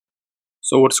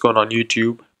So what's going on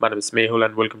YouTube? My name is Mehul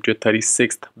and welcome to your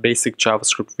 36th basic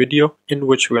JavaScript video in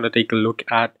which we're going to take a look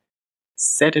at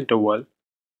setInterval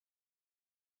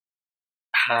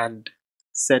and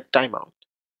setTimeout.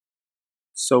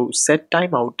 So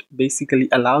setTimeout basically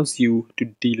allows you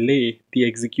to delay the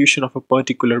execution of a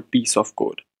particular piece of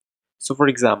code. So for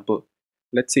example,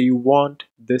 let's say you want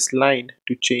this line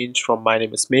to change from my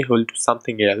name is Mehul to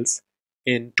something else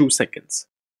in 2 seconds.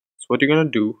 So what you're going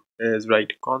to do is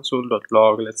write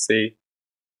console.log, let's say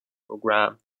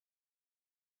program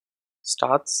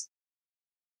starts.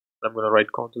 I'm going to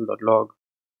write console.log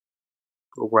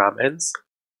program ends,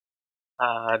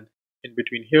 and in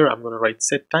between here I'm going to write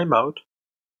set timeout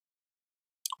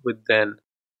with then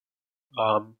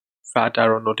fat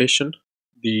arrow notation,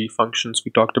 the functions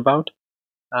we talked about,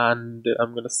 and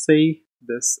I'm going to say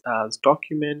this as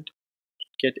document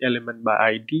get element by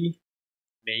id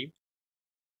name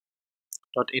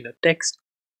dot inner text,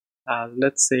 and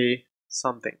let's say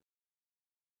something,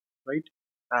 right?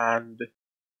 And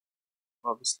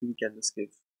obviously we can just give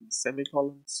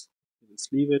semicolons,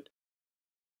 just leave it.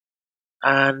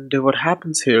 And what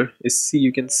happens here is,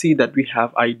 you can see that we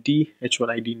have id h1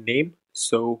 id name,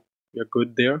 so we're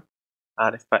good there.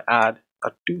 And if I add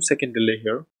a 2-second delay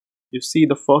here, you see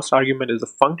the first argument is a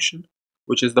function,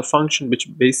 which is the function which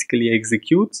basically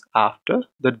executes after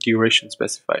the duration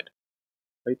specified,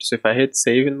 right? So if I hit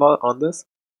save on this,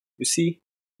 you see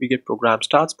we get program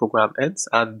starts, program ends,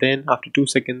 and then after 2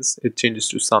 seconds it changes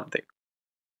to something,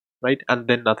 right? And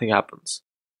then nothing happens.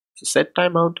 So set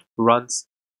timeout runs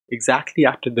exactly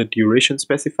after the duration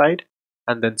specified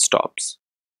and then stops.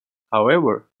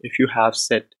 However, if you have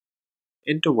set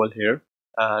interval here,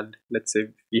 and let's say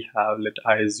we have let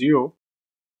I is 0,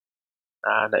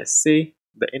 and I say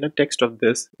the inner text of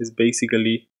this is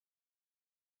basically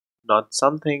not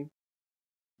something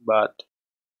but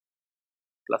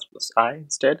plus I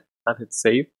instead, and hit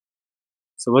save.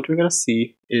 So what we're going to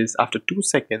see is after 2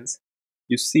 seconds,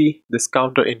 you see this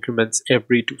counter increments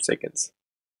every 2 seconds,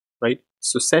 right?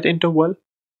 So set interval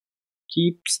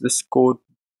keeps this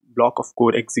block of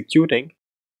code executing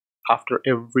after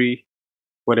every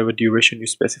whatever duration you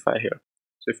specify here.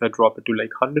 So if I drop it to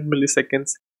like 100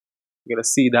 milliseconds, you're going to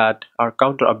see that our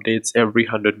counter updates every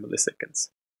 100 milliseconds,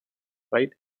 right?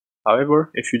 However,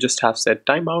 if you just have set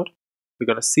timeout, you're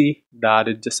going to see that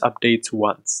it just updates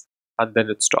once and then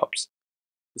it stops.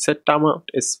 The set timeout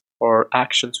is for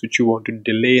actions which you want to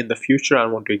delay in the future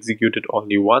and want to execute it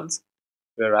only once,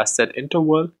 whereas set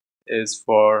interval is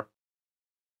for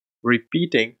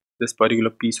repeating this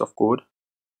particular piece of code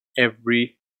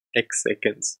every x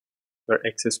seconds, where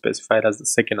x is specified as the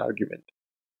second argument,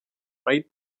 right?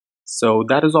 So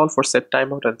that is all for set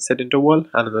timeout and set interval,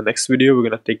 and in the next video we're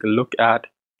going to take a look at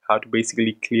how to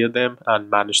basically clear them and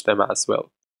manage them as well.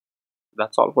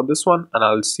 That's all for this one, and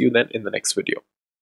I'll see you then in the next video.